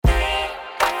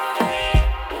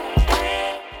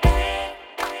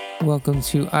Welcome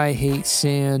to I Hate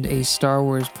Sand, a Star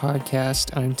Wars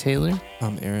podcast. I'm Taylor.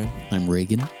 I'm Aaron. I'm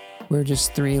Reagan. We're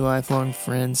just three lifelong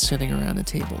friends sitting around a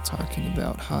table talking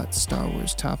about hot Star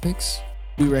Wars topics.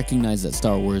 We recognize that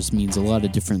Star Wars means a lot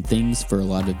of different things for a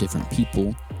lot of different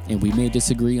people, and we may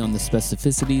disagree on the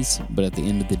specificities, but at the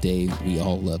end of the day, we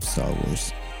all love Star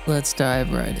Wars. Let's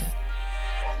dive right in.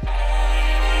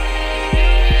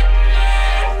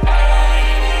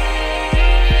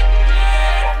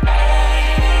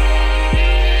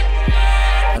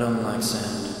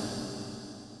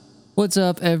 What's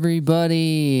up,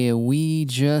 everybody? We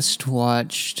just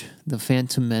watched The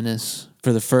Phantom Menace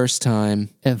For the first time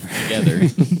ever. Together.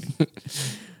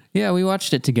 Yeah, we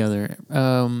watched it together.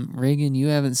 Reagan, you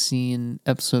haven't seen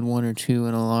episode 1 or 2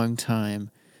 in a long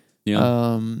time.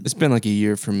 Yeah. it's been like a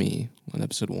year for me on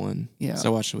episode 1. Yeah.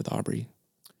 So I watched it with Aubrey.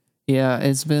 Yeah,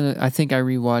 it's been, I think I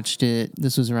rewatched it.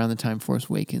 This was around the time Force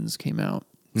Awakens came out.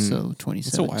 So 2017.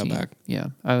 It's a while back. Yeah,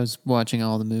 I was watching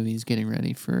all the movies, getting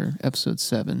ready for episode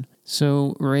 7.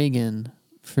 So Reagan,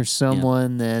 for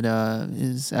someone that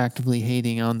is actively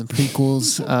hating on the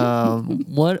prequels,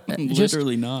 what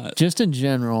Literally not. just in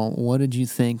general, what did you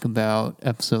think about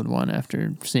episode 1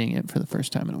 after seeing it for the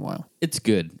first time in a while? It's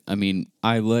good. I mean,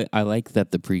 I like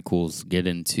that the prequels get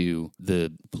into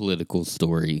the political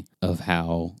story of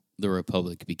how the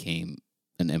Republic became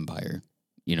an empire.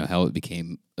 You know, how it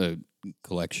became a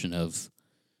collection of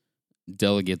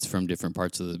delegates from different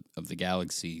parts of the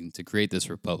galaxy to create this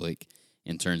republic,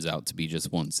 and turns out to be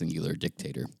just one singular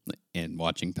dictator, and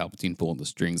watching Palpatine pull the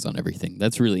strings on everything.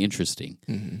 That's really interesting.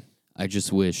 Mm-hmm. I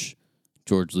just wish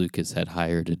George Lucas had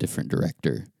hired a different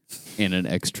director and an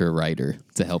extra writer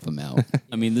to help him out.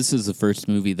 I mean, this is the first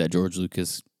movie that George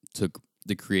Lucas took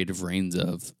the creative reins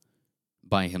of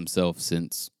by himself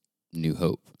since New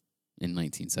Hope in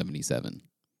 1977.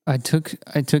 I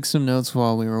took some notes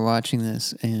while we were watching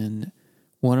this, and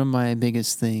one of my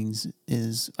biggest things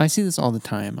is, I see this all the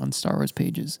time on Star Wars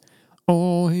pages.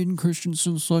 Oh, Hayden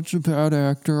Christensen's such a bad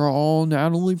actor. Oh,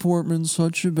 Natalie Portman's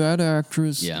such a bad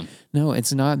actress. Yeah. No,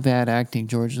 it's not bad acting.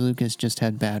 George Lucas just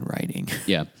had bad writing.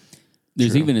 Yeah.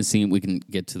 There's True. even a scene, we can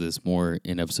get to this more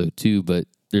in episode 2, but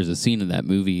there's a scene in that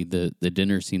movie, the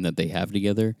dinner scene that they have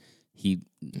together.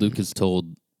 Lucas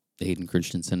told Hayden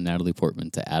Christensen and Natalie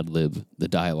Portman to ad-lib the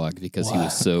dialogue because he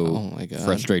was so Oh my God.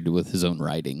 frustrated with his own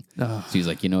writing. Ugh. So he's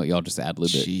like, you know what, y'all just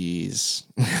ad-lib it. Jeez.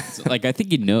 So, like, I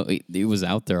think it was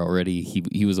out there already.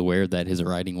 He was aware that his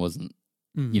writing wasn't,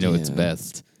 its Yeah.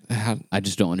 best. I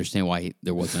just don't understand why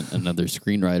there wasn't another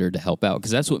screenwriter to help out,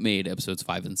 because that's what made episodes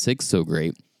 5 and 6 so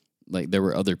great. Like, there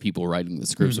were other people writing the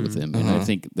scripts with him, and I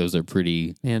think those are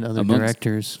pretty... And other amongst-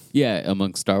 directors. Yeah,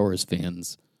 among Star Wars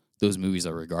fans, those movies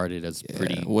are regarded as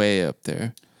pretty way up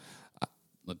there.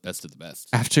 best of the best.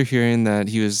 After hearing that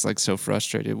he was like so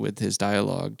frustrated with his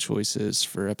dialogue choices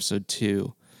for episode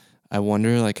 2, I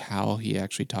wonder like how he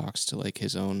actually talks to like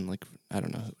his own, like, I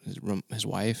don't know, his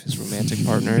wife, his romantic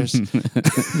partners.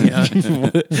 Yeah.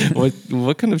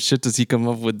 what kind of shit does he come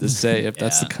up with to say if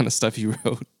that's the Yeah. kind of stuff he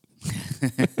wrote?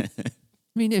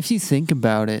 I mean, if you think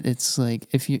about it, it's like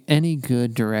any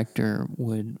good director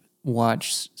would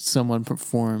watch someone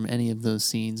perform any of those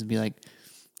scenes and be like,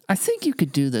 I think you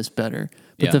could do this better.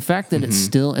 But Yeah. the fact that it's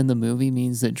still in the movie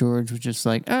means that George was just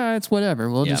like, it's whatever.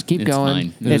 We'll Yeah, just keep it's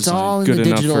going. fine. It's all in Good the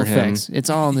enough digital for him. effects. It's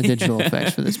all in the digital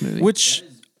effects for this movie. Which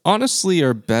honestly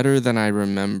are better than I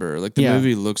remember. Like the Yeah.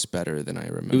 movie looks better than I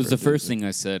remember. It was the first thing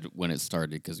I said when it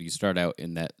started, because you start out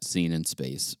in that scene in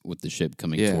space with the ship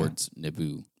coming Yeah. towards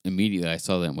Naboo. Immediately I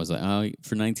saw that and was like,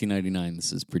 for 1999,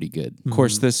 this is pretty good. Of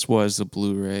course, this was the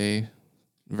Blu-ray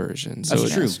version, so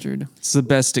That's true. Bastard. it's the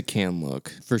best it can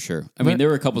look. For sure. I mean, there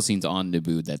were a couple scenes on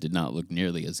Naboo that did not look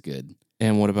nearly as good.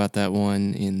 And what about that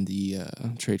one in the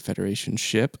Trade Federation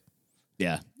ship,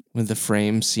 Yeah. when the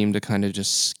frames seem to kind of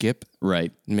just skip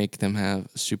Right. and make them have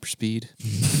super speed?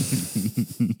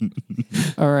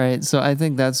 All right. So I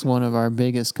think that's one of our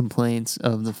biggest complaints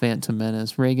of The Phantom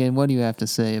Menace. Reagan, what do you have to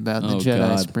say about the Oh, Jedi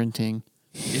God. sprinting?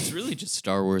 It's really just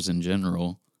Star Wars in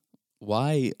general.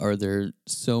 Why are there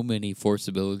so many force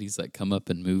abilities that come up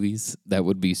in movies that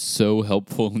would be so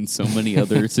helpful in so many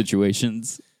other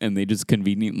situations, and they just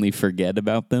conveniently forget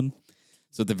about them?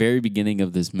 So at the very beginning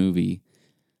of this movie,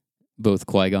 both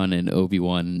Qui-Gon and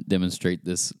Obi-Wan demonstrate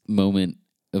this moment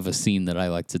of a scene that I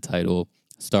like to title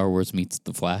Star Wars Meets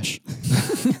The Flash,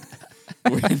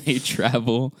 where they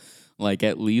travel like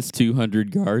at least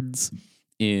 200 yards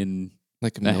in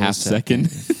Like a half second.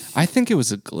 I think it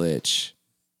was a glitch.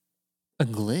 A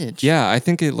glitch? Yeah, I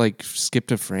think it like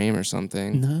skipped a frame or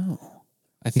something. No.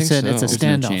 I He think said so. it's a There's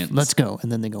no standoff. chance. Let's go.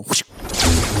 And then they go whoosh.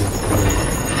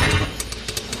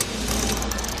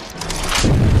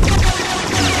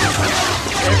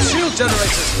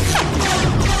 generators.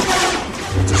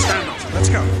 It's a standoff. Let's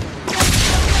go.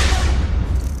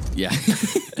 Yeah.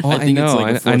 Oh, I think it's know.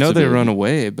 like a I know they forcibility. run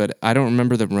away, but I don't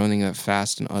remember them running that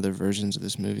fast in other versions of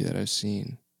this movie that I've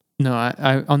seen. No,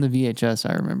 I on the VHS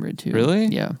I remember it too. Really?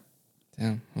 Yeah.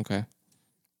 Damn. Okay.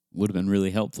 Would have been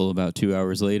really helpful about 2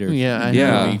 hours later. Yeah, I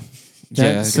Yeah. know.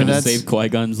 Yeah. So Could have that's- saved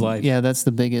Qui-Gon's life. Yeah, that's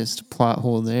the biggest plot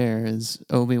hole there is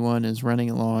Obi-Wan is running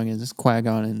along as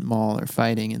Qui-Gon and Maul are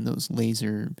fighting in those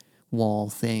laser wall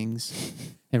things.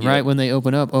 And right when they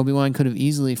open up, Obi-Wan could have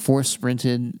easily force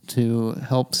sprinted to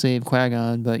help save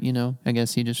Qui-Gon, but I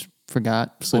guess he just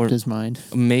slipped Or- his mind.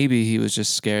 Maybe he was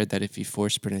just scared that if he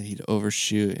force sprinted, he'd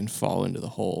overshoot and fall into the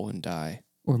hole and die.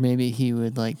 Or maybe he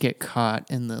would get caught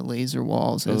in the laser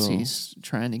walls as Oh. he's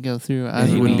trying to go through. I And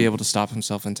he don't wouldn't know. be able to stop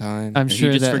himself in time. I'm He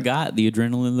sure just that forgot the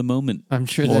adrenaline of the moment. I'm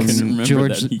sure Well, that's couldn't remember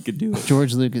George that he could do it.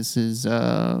 George Lucas's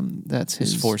that's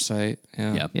His his foresight.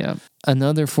 Yeah. Yeah. Yeah.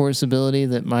 Another force ability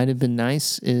that might have been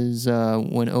nice is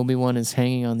when Obi-Wan is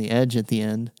hanging on the edge at the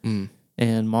end Mm.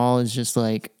 and Maul is just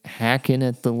hacking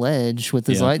at the ledge with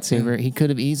his Yeah. lightsaber. He could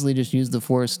have easily just used the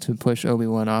force to push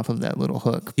Obi-Wan off of that little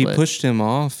hook. He but pushed him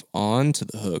off onto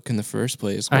the hook in the first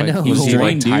place. I know. Was he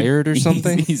trained, dude. tired or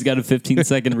something? He's got a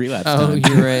 15-second relapse Oh,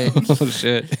 time. you're right. Oh,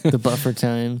 shit. The buffer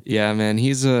time. Yeah, man.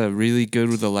 He's really good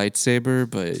with a lightsaber,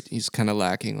 but he's kind of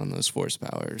lacking on those force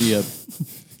powers. Yep.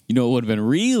 You know what would have been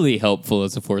really helpful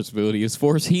as a force ability is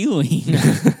force healing. God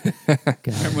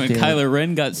Remember when damn it. Kylo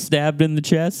Ren got stabbed in the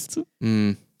chest?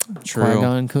 True.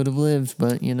 Qui-Gon could have lived,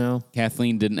 but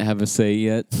Kathleen didn't have a say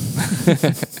yet.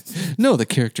 No, the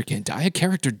character can't die. A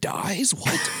character dies?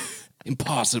 What?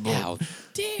 Impossible. How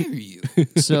dare you?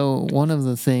 So one of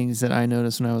the things that I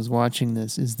noticed when I was watching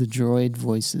this is the droid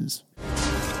voices.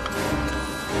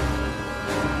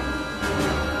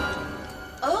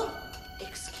 Oh,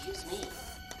 excuse me.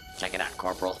 Check it out,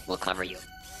 Corporal. We'll cover you.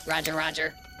 Roger,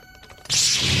 Roger.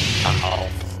 Uh-oh.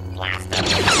 Blast them.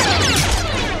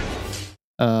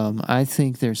 I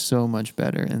think they're so much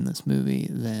better in this movie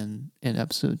than in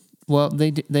episode. Well,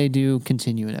 they do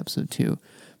continue in episode 2,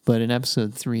 but in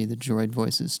episode 3, the droid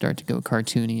voices start to go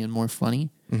cartoony and more funny.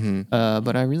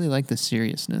 But I really like the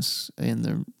seriousness and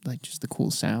the just the cool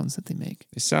sounds that they make.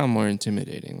 They sound more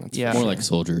intimidating. That's Yeah. for More sure. like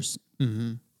soldiers.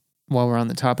 While we're on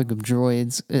the topic of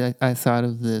droids, I thought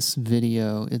of this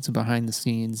video. It's a behind the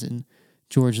scenes, and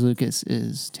George Lucas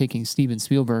is taking Steven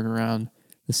Spielberg around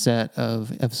the set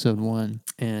of episode 1.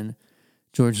 And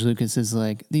George Lucas is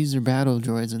like, these are battle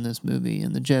droids in this movie,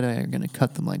 and the Jedi are going to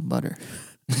cut them like butter.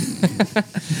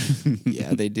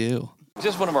 Yeah, they do.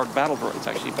 Just one of our battle droids,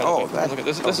 actually. Look at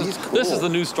this. This is the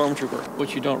new Stormtrooper.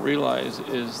 What you don't realize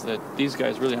is that these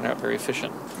guys really are not very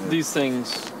efficient. These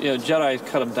things, Jedi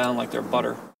cut them down like they're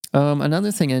butter.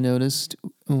 Another thing I noticed,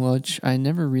 which I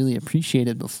never really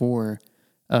appreciated before,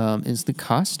 is the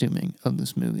costuming of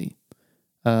this movie.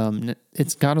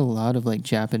 It's got a lot of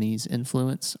Japanese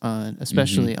influence on,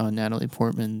 especially on Natalie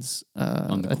Portman's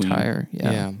On the Queen. attire.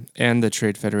 Yeah. And the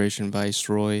Trade Federation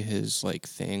Viceroy, his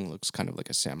thing looks kind of like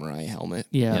a samurai helmet.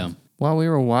 Yeah. Yeah. While we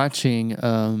were watching,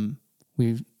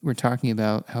 we were talking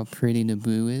about how pretty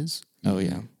Naboo is, Oh,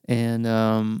 yeah. and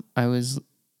I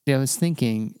was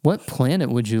thinking, what planet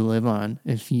would you live on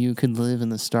if you could live in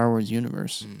the Star Wars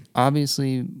universe?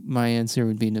 Obviously, my answer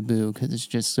would be Naboo because it's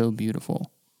just so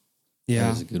beautiful. That Yeah.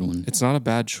 was a good one. It's not a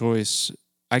bad choice.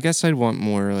 I guess I'd want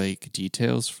more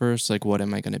details first, what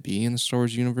am I going to be in the Star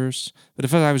Wars universe? But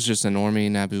if I was just a normie,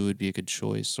 Naboo would be a good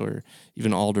choice, or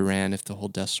even Alderaan if the whole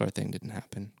Death Star thing didn't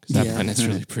happen, because that Yeah. planet's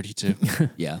really pretty too.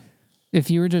 Yeah. If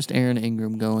you were just Aaron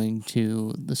Ingram going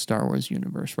to the Star Wars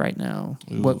universe right now,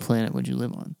 what Ooh. planet would you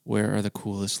live on? Where are the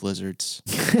coolest lizards?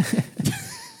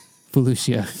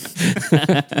 Felucia.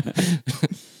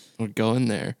 We're going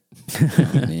there.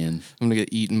 Oh, man. I'm gonna get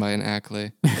eaten by an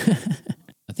Acklay.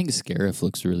 I think Scarif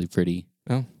looks really pretty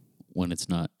Oh, when it's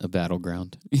not a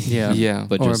battleground. Yeah. yeah.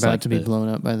 But Or just about like to be the- blown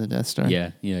up by the Death Star.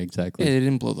 Yeah, exactly. They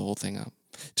didn't blow the whole thing up.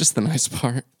 Just the nice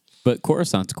part. But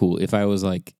Coruscant's cool. If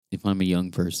I'm a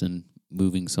young person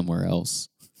moving somewhere else,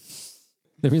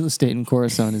 The real estate in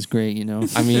Coruscant is great,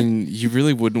 I mean, you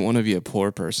really wouldn't want to be a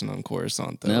poor person on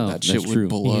Coruscant, though. No, that shit that's would true.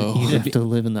 blow. You'd have to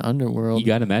live in the underworld. you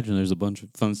got to imagine there's a bunch of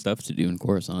fun stuff to do in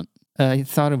Coruscant. I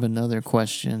thought of another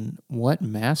question. What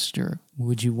master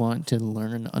would you want to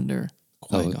learn under?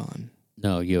 Qui-Gon.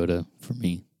 No, Yoda for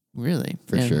me. Really?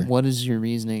 For And sure. What is your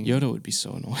reasoning? Yoda would be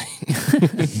so annoying.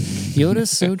 Yoda's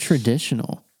so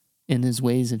traditional in his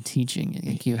ways of teaching.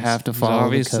 Like you have to He's follow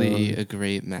obviously the code. a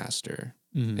great master,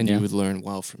 Mhm. and Yeah. you would learn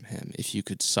well from him if you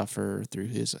could suffer through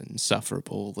his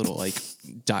insufferable little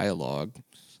dialogue.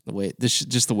 The way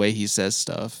just the way he says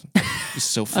stuff is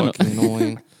so don't- fucking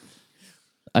annoying.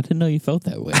 I didn't know you felt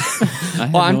that way. I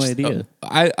had Well, no idea.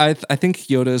 I think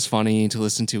Yoda is funny to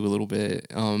listen to a little bit.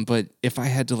 But if I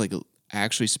had to like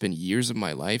actually spend years of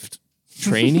my life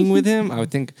training with him, I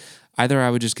would think either I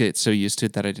would just get so used to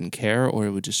it that I didn't care, or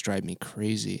it would just drive me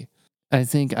crazy. I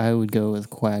think I would go with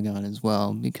Qui-Gon as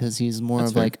well because he's more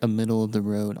That's of fair. like a middle of the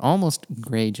road, almost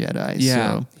gray Jedi.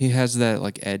 Yeah, So. he has that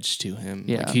like edge to him.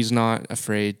 Yeah. Like, he's not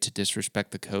afraid to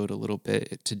disrespect the code a little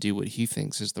bit to do what he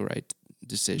thinks is the right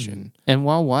decision. And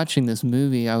while watching this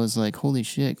movie, I was like, holy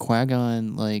shit,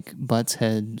 Qui-Gon like butts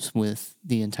heads with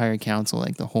the entire council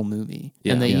like the whole movie.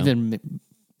 Yeah. And they Yeah. even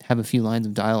have a few lines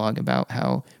of dialogue about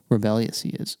how rebellious he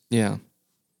is. Yeah.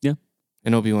 Yeah.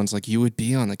 And Obi-Wan's like, you would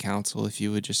be on the council if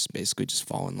you would just basically just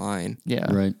fall in line.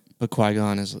 Yeah. Right. But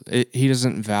Qui-Gon he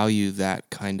doesn't value that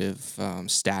kind of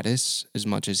status as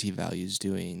much as he values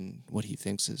doing what he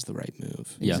thinks is the right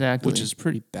move. Yeah. Exactly. Which is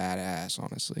pretty badass,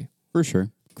 honestly. For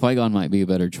sure. Qui-Gon might be a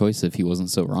better choice if he wasn't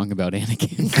so wrong about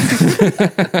Anakin.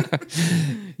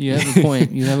 You have a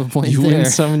point. You have a point You there. win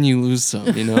some, you lose some,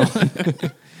 you know?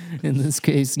 In this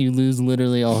case, you lose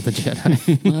literally all the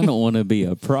Jedi. I don't want to be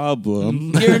a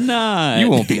problem. You're not. You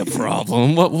won't be a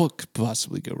problem. What could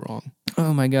possibly go wrong?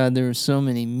 Oh my god, there were so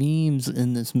many memes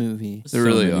in this movie. There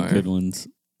really many are. good ones.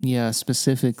 Yeah,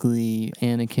 specifically,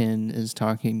 Anakin is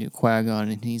talking to Qui-Gon,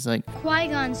 and he's like,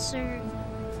 Qui-Gon, sir,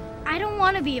 I don't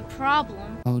want to be a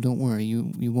problem. "Oh, don't worry,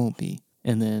 you won't be."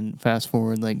 And then fast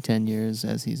forward like 10 years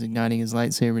as he's igniting his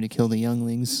lightsaber to kill the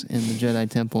younglings in the Jedi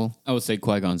Temple. I would say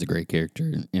Qui-Gon's a great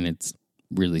character, and it's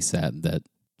really sad that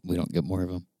we don't get more of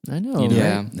him. I know, You know,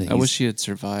 Yeah. right? That I he's wish he had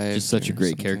survived. Just such a or great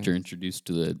something. character introduced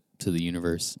to the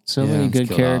universe. So Yeah, many it's good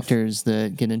killed off. characters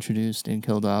that get introduced and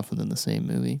killed off within the same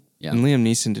movie. Yeah, And Liam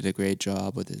Neeson did a great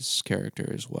job with his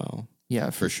character as well. Yeah,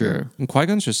 for For sure. sure. And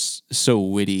Qui-Gon's just so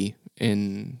witty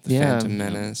in The Yeah, Phantom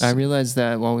Menace. I realized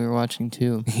that while we were watching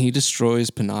too. He destroys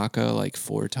Panaka like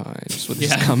 4 times with his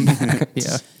Yeah. comebacks.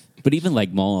 Yeah. but even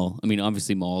like Maul, I mean,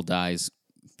 obviously Maul dies,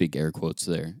 big air quotes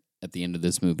there at the end of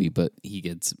this movie, but he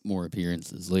gets more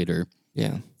appearances later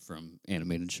Yeah. from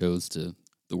animated shows to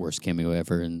the worst cameo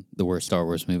ever and the worst Star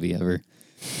Wars movie ever.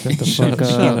 Shut the fuck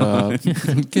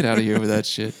up. Get out of here with that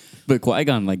shit. But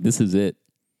Qui-Gon, like, this is it,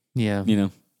 Yeah. you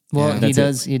know? Well, Yeah. he That's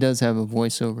does. He does have a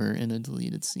voiceover in a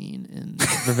deleted scene in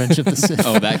Revenge of the Sith.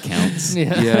 Oh, that counts.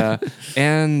 Yeah.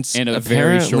 And And a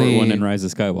very short apparently- one in Rise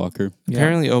of Skywalker.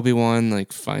 Apparently Obi-Wan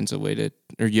like finds a way to,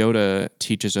 or Yoda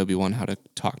teaches Obi-Wan how to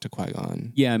talk to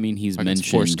Qui-Gon. Yeah, I mean, he's Like it's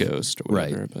mentioned. Force Ghost or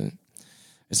whatever, Right. but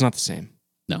it's not the same.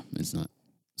 No, it's not.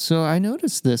 So I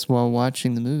noticed this while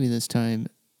watching the movie this time.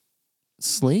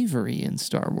 Slavery in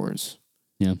Star Wars.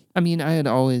 Yeah. I mean, I had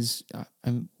always,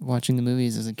 I'm watching the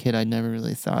movies as a kid, I'd never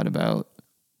really thought about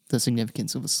the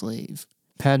significance of a slave.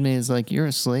 Padme is like, "You're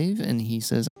a slave?" And he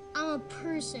says, I'm a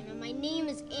person, and my name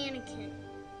is Anakin.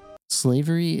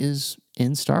 slavery is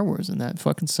in Star Wars, and that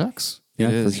fucking sucks. Yeah,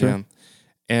 It is, for sure. yeah.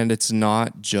 And it's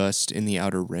not just in the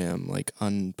Outer Rim, like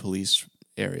unpoliced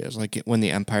areas. Like when the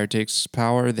Empire takes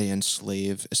power, they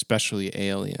enslave, especially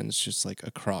aliens, just like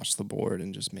across the board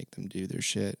and just make them do their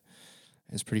shit.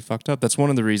 It's pretty fucked up. That's one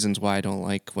of the reasons why I don't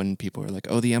like when people are like,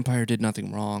 "Oh, the Empire did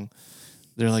nothing wrong."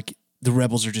 They're like, "The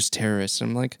rebels are just terrorists."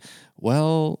 I'm like,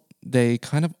 well, they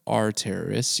kind of are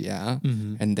terrorists, yeah,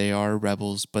 and they are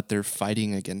rebels, but they're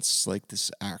fighting against like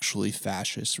this actually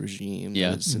fascist regime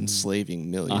Yeah. that's enslaving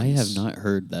millions. I have not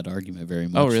heard that argument very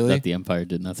much. Oh, really? That the Empire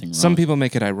did nothing wrong. Some people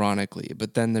make it ironically,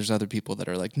 but then there's other people that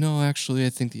are like, "No, actually, I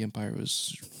think the Empire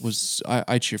was.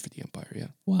 I cheer for the Empire." Yeah.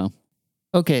 Wow.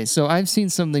 Okay, so I've seen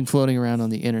something floating around on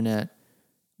the internet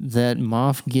that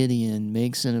Moff Gideon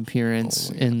makes an appearance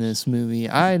in this movie.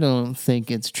 I don't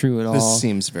think it's true at all. This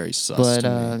seems very sus. But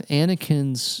to me.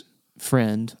 Anakin's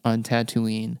friend on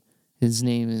Tatooine, his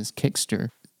name is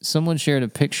Kickster. Someone shared a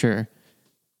picture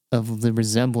of the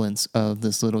resemblance of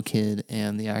this little kid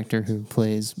and the actor who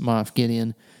plays Moff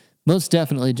Gideon. Most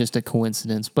definitely just a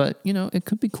coincidence, but you know, it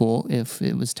could be cool if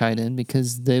it was tied in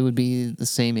because they would be the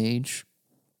same age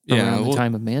around the well,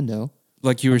 time of Mando.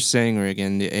 like you were saying,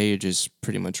 Reagan, the age is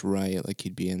pretty much right. Like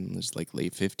he'd be in his like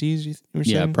late 50s. You were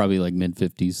saying? Yeah, probably like mid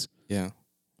 50s. Yeah.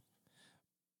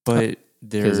 But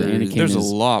 'Cause Anakin there's a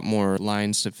is- lot more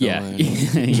lines to fill Yeah,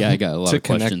 in. yeah. I got a lot To of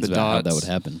connect questions the about how that dots. would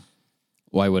happen.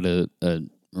 Why would a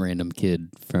random kid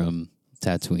from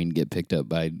Tatooine get picked up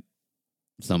by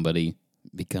somebody,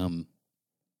 become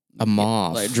A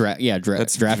Moff. like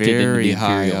That's drafted into very the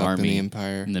high Imperial up Army in the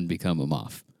Empire. and then become a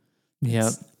Moff?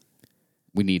 Yep.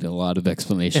 We need a lot of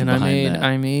explanation And behind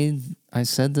that. I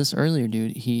said this earlier,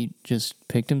 dude. He just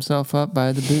picked himself up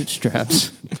by the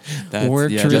bootstraps. That's,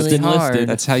 Worked yeah, really just hard. enlisted.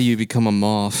 That's how you become a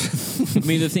Moff. I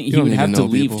mean, the thing You he don't would need to have to know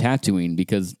leave people. Tatooine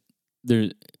because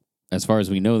there, as far as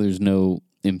we know, there's no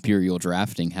Imperial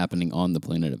drafting happening on the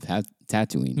planet of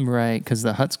Tatooine. Right, because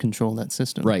the Hutts control that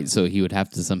system. Right, so he would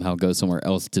have to somehow go somewhere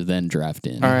else to then draft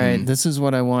in. All right, this is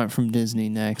what I want from Disney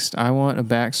next. I want a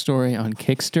backstory on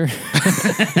Kickster.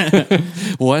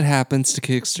 What happens to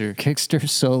Kickster? Kickster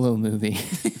solo movie.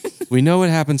 We know what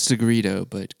happens to Greedo,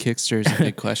 but Kickster is a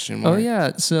big question mark. Oh yeah,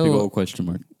 Big so old question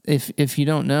mark. if you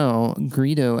don't know,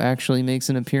 Greedo actually makes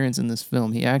an appearance in this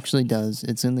film. He actually does.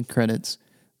 It's in the credits.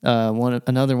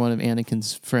 Another one of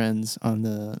Anakin's friends on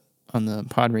the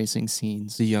pod racing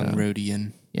scenes. The young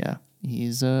Rodian. Yeah,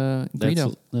 he's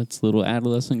Greedo. That's little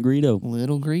adolescent Greedo.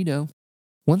 Little Greedo.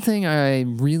 One thing I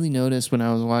really noticed when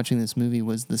I was watching this movie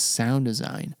was the sound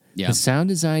design. Yeah. The sound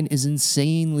design is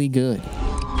insanely good.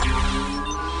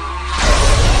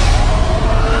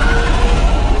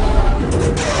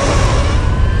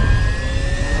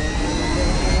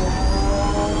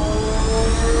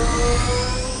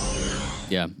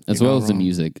 Yeah, as well as the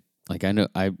music. Like I know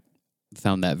I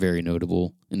found that very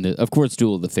notable. And of course,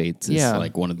 Duel of the Fates is Yeah.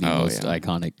 like one of the most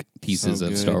iconic pieces So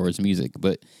of good. Star Wars music.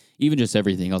 But even just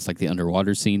everything else, like the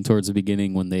underwater scene towards the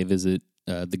beginning when they visit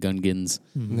the Gungans.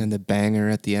 And then the banger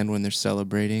at the end when they're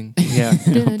celebrating. Yeah.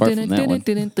 Apart from that one.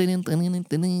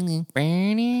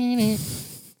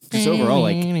 Just overall,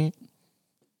 like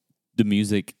the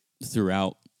music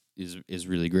throughout is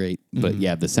really great. But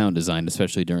yeah, the sound design,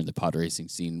 especially during the pod racing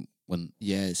scene, when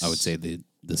Yes. I would say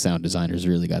the sound designers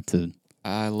really got to.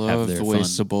 I love their the way fun.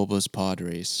 Sebulba's pod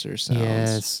racer sounds.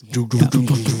 Yes.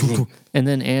 And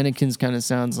then Anakin's kind of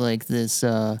sounds like this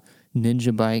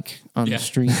ninja bike on the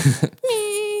street.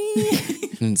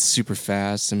 And it's super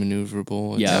fast and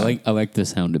maneuverable. Yeah, I like the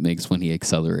sound it makes when he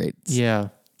accelerates. Yeah.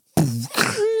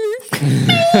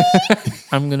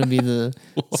 I'm going to be the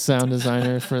sound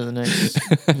designer for the next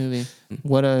movie.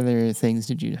 What other things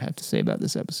did you have to say about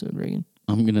this episode, Reagan?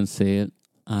 I'm gonna say it.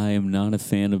 I am not a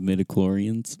fan of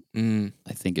midichlorians.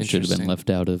 I think it should have been Interesting. left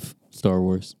out of Star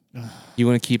Wars. You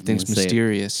want to keep things gonna say it.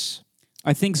 mysterious.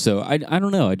 I think so. I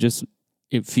don't know.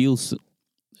 It feels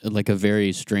like a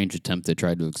very strange attempt to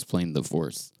try to explain the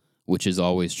Force, which is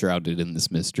always shrouded in this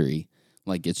mystery.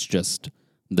 Like it's just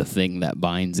the thing that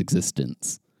binds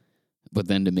existence. But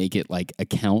then to make it like a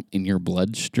count in your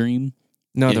bloodstream,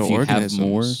 No, if they're you have organisms.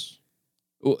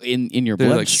 more in your They're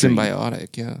like bloodstream,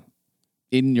 symbiotic, yeah.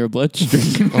 in your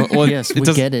bloodstream. Well, Yes, we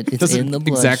doesn't- get it. It's doesn't in the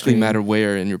exactly bloodstream. matter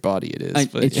where in your body it is.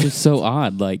 but It's just so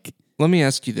odd. Like let me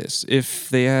ask you this: if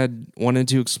they had wanted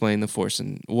to explain the Force,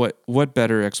 and what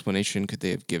better explanation could they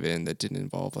have given that didn't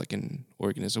involve like an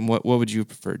organism? What would you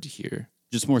prefer to hear?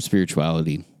 just more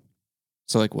spirituality.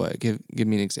 So like what? Give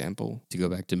me an example. To go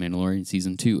back to Mandalorian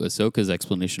Season 2, Ahsoka's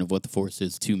explanation of what the Force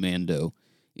is to Mando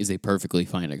is a perfectly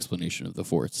fine explanation of the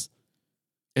Force.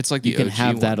 It's like You the can OG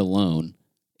have that one. alone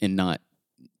and not,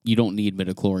 you don't need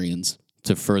midichlorians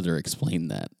to further explain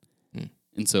that.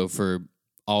 And so for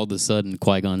all of a sudden,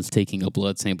 Qui-Gon's taking a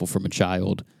blood sample from a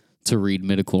child to read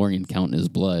midichlorian count in his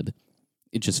blood,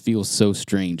 it just feels so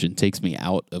strange and takes me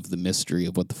out of the mystery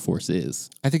of what the Force is.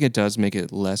 I think it does make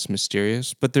it less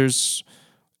mysterious, but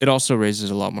it also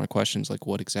raises a lot more questions, like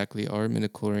what exactly are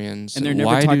midichlorians? And they're never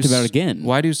why talked do about again.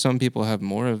 Why do some people have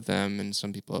more of them and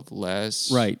some people have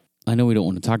less? Right. I know we don't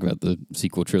want to talk about the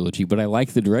sequel trilogy, but I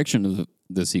like the direction of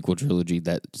the sequel trilogy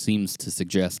that seems to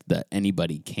suggest that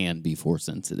anybody can be Force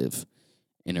sensitive,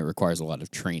 and it requires a lot of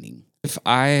training. If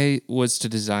I was to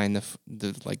design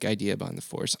the like idea behind the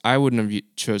Force, I wouldn't have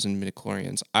chosen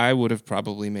midichlorians. I would have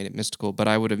probably made it mystical, but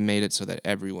I would have made it so that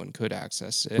everyone could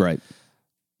access it. Right.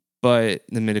 But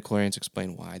the midichlorians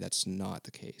explain why that's not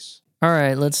the case. All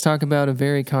right, let's talk about a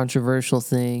very controversial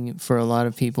thing for a lot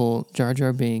of people. Jar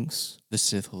Jar Binks. The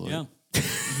Sith Lord.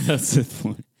 That's the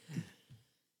point.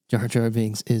 Jar Jar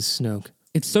Binks is Snoke.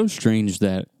 It's so strange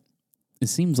that it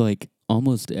seems like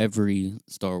almost every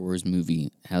Star Wars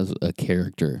movie has a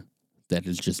character that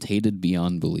is just hated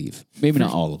beyond belief. Maybe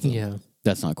not all of them. Yeah.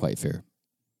 That's not quite fair.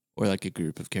 Or like a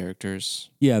group of characters.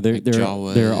 Yeah, there Like there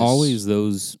Jawas. are always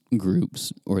those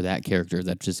groups or that character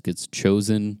that just gets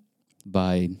chosen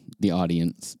by the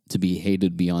audience to be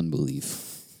hated beyond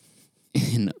belief.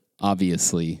 And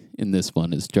obviously, in this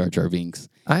one is Jar Jar Binks.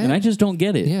 And I just don't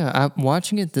get it. Yeah,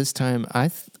 watching it this time,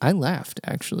 I laughed,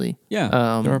 actually. Yeah.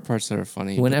 There are parts that are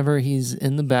funny. but Whenever he's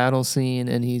in the battle scene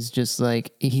and he's just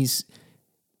like,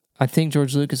 I think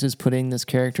George Lucas is putting this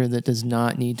character that does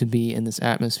not need to be in this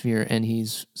atmosphere, and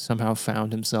he's somehow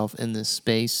found himself in this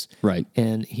space. Right.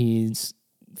 And he's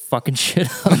fucking shit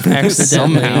up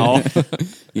accidentally.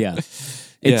 Yeah.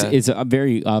 It's a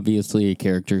very obviously a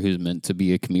character who's meant to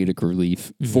be a comedic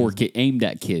relief for aimed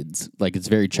at kids. Like it's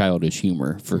very childish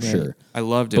humor for sure. I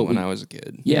loved it But when I was a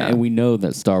kid. Yeah, and we know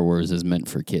that Star Wars is meant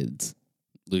for kids.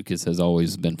 Lucas has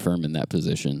always been firm in that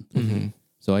position. Mm-hmm.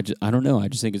 So I don't know. I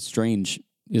just think it's strange,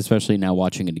 especially now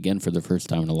watching it again for the first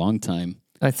time in a long time.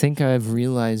 I think I've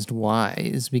realized why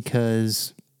is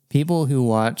because people who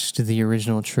watched the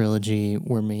original trilogy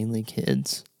were mainly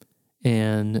kids,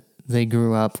 and they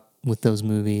grew up with those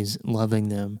movies, loving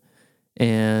them.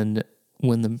 And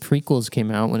when the prequels came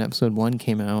out, when episode 1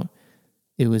 came out,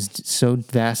 it was so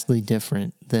vastly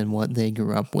different than what they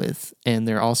grew up with. And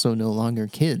they're also no longer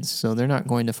kids, so they're not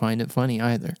going to find it funny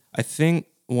either. I think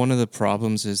one of the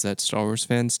problems is that Star Wars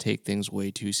fans take things way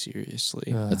too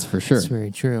seriously. That's for sure. That's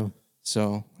very true.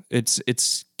 So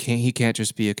he can't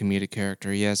just be a comedic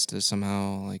character. He has to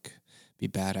somehow like be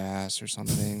badass or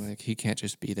something. Like he can't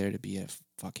just be there to be a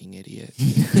fucking idiot,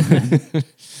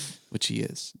 which he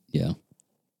is. Yeah.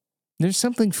 There's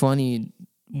something funny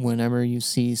whenever you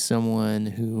see someone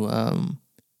who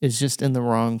is just in the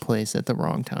wrong place at the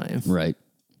wrong time. Right.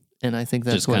 And I think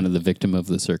that's Just kind of the victim of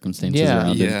the circumstances Yeah.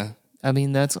 around it. Yeah. I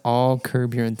mean, that's all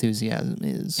Curb Your Enthusiasm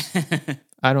is.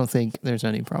 I don't think there's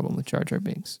any problem with Jar Jar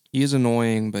Binks. He is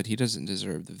annoying, but he doesn't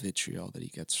deserve the vitriol that he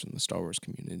gets from the Star Wars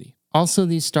community. Also,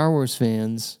 these Star Wars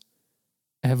fans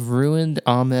have ruined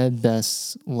Ahmed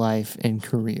Best's life and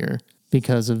career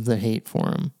because of the hate for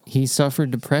him. He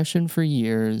suffered depression for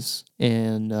years,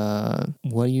 and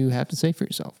what do you have to say for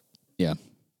yourself? Yeah.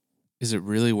 Is it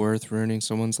really worth ruining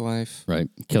someone's life? Right.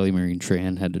 Kelly Marie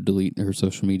Tran had to delete her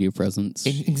social media presence.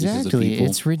 because of Exactly. people.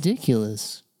 It's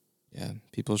ridiculous. Yeah,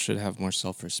 people should have more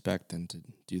self-respect than to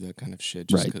do that kind of shit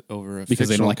just Right. over a because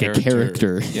they don't fictional like a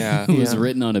character Yeah. who was Yeah.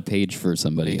 written on a page for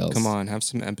somebody else. Come on, have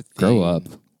some empathy. Grow up.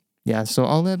 Yeah, so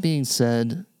all that being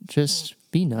said, just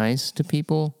be nice to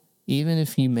people. Even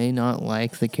if you may not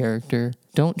like the character,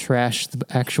 don't trash the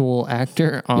actual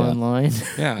actor online.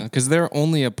 Yeah, because they're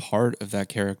only a part of that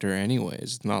character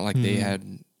anyways. It's not like they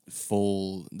had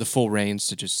the full reins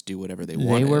to just do whatever they They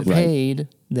wanted. were paid.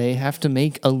 They have to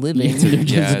make a living. They're just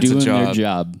Yeah, it's a doing their job.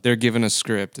 job. They're given a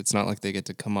script. It's not like they get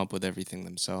to come up with everything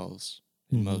themselves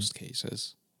in Mm-hmm. most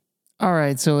cases. All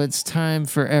right, so it's time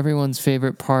for everyone's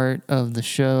favorite part of the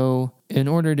show. In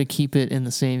order to keep it in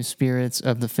the same spirits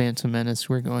of the Phantom Menace,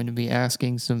 we're going to be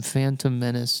asking some Phantom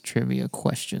Menace trivia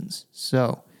questions.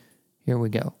 So, here we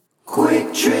go.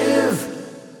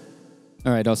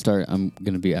 All right, I'll start. I'm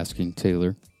going to be asking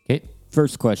Taylor. Okay.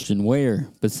 First question. Where,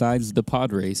 besides the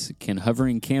pod race, can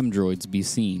hovering cam droids be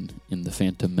seen in the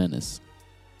Phantom Menace?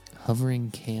 Hovering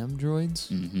cam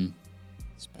droids? Mm-hmm.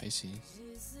 Spicy.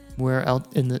 Where else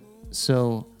in the...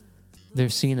 So, they're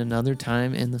seen another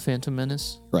time in the Phantom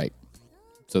Menace? Right.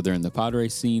 So they're in the pod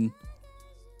race scene.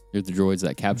 They're the droids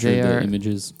that capture They the are-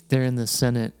 images. They're in the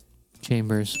Senate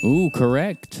chambers. Ooh,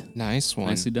 correct. Nice one.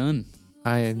 Nicely done.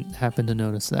 I happened to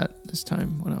notice that this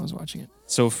time when I was watching it.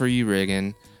 So for you,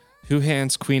 Reagan, who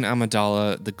hands Queen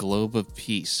Amidala the Globe of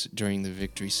Peace during the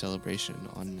victory celebration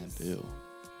on Naboo?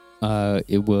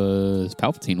 It was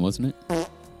Palpatine, wasn't it?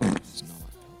 It's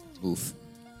not. Oof.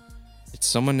 It's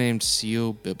someone named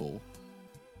Sio Bibble.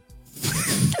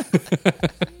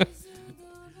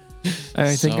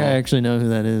 I think So- I actually know who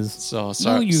that is. So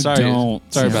sorry, you sorry, don't.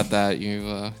 sorry Yeah. about that.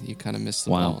 You kind of missed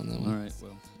the Wow. ball on that All one. right.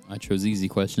 Well, I chose easy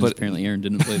questions. But- Apparently, Aaron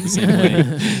didn't play the same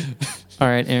way. All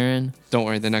right, Aaron. Don't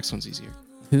worry, the next one's easier.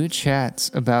 Who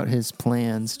chats about his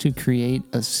plans to create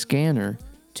a scanner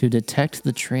to detect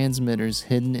the transmitters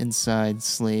hidden inside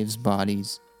slaves'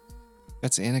 bodies?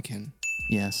 That's Anakin.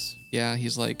 Yes. Yeah,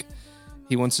 he's like,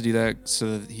 he wants to do that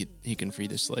so that he can free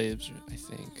the slaves. I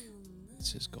think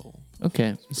it's his goal.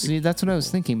 Okay. See, that's what I was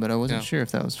thinking, but I wasn't Yeah. sure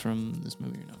if that was from this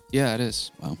movie or not. Yeah, it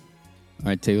is. All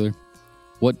right, Taylor.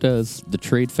 What does the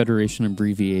Trade Federation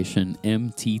abbreviation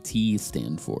MTT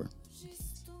stand for?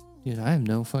 Dude, I have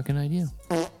no fucking idea.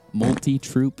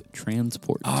 Multi-Troop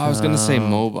Transport. Oh, I was gonna say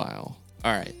mobile.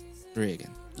 All right,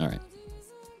 Reagan. All right.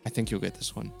 I think you'll get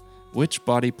this one. Which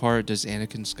body part does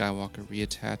Anakin Skywalker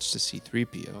reattach to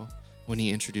C-3PO when he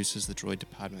introduces the droid to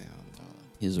Padme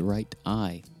Amidala? His right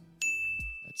eye.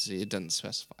 Let's see, it doesn't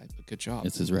specify, but good job.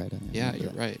 It's his right eye. I Yeah, remember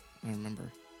you're that. right. I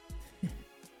remember.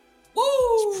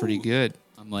 It's pretty good.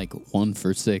 I'm like 1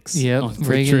 for 6. Yep. on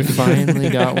Reagan trivia. finally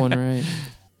got one right.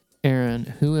 Aaron,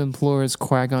 who implores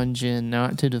Qui-Gon Jinn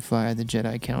not to defy the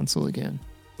Jedi Council again?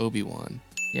 Obi-Wan.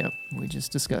 Yep, we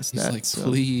just discussed He's that. like, so-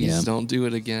 please Yeah. don't do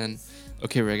it again.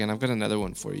 Okay, Reagan, I've got another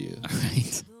one for you. All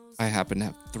right. I happen to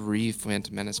have 3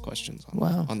 Phantom Menace questions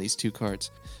Wow. on these 2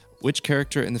 cards. Which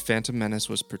character in the Phantom Menace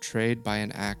was portrayed by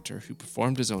an actor who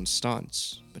performed his own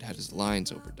stunts but had his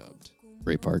lines overdubbed?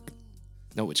 Ray Park.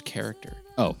 No, which character?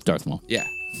 Oh, Darth Maul. Yeah.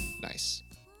 Nice.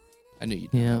 I knew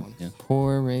you'd know Yeah. that one. Yeah.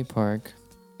 Poor Ray Park.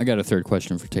 I got a third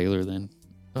question for Taylor then.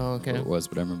 Oh, okay. What it was,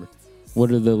 but I remember.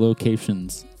 What are the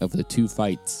locations of the 2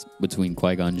 fights between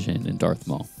Qui-Gon Jinn and Darth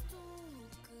Maul?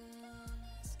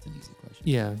 That's an easy question.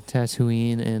 Yeah,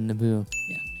 Tatooine and Naboo.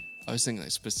 I was thinking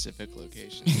like specific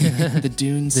locations. The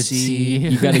Dune The Sea. Sea.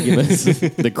 You got to give us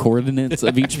the coordinates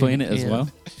of each planet as Yeah. well.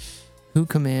 Who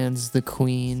commands the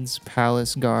Queen's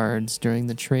Palace Guards during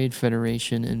the Trade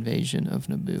Federation invasion of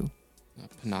Naboo?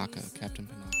 Panaka, Captain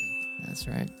Panaka. That's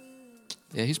right.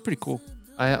 Yeah, he's pretty cool.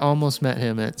 I almost met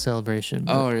him at Celebration.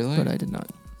 But, Oh, really? But I did not.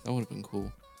 That would have been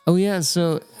cool. Oh yeah,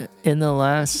 so in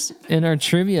our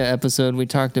trivia episode, we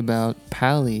talked about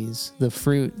Pallies, the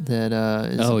fruit that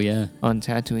is Oh, yeah. on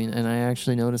Tatooine, and I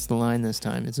actually noticed the line this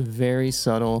time. It's very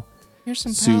subtle. Here's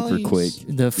some Super pallies.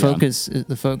 quick. The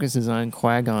focus is on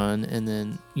Qui-Gon, and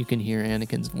then you can hear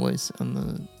Anakin's voice on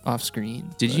the off screen.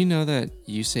 Did you know that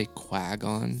you say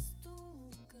Qui-Gon?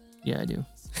 Yeah, I do.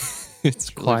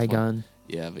 It's really fun. Qui-Gon.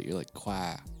 Yeah, but you're like Qui.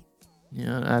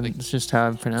 Yeah, Like it's just how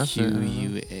I pronounce it. I don't know.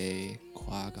 Q-U-A,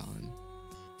 Qui-Gon.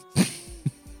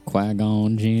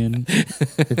 Qui-Gon Jinn.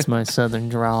 It's my southern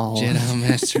drawl. Jedi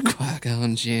Master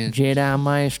Qui-Gon Jinn. Jedi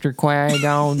Master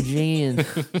Qui-Gon Jinn.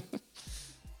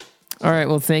 All right,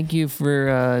 well, thank you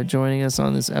for joining us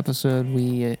on this episode.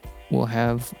 We will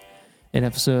have an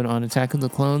episode on Attack of the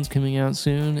Clones coming out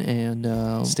soon,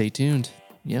 and Stay tuned.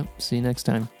 yep, see you next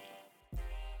time.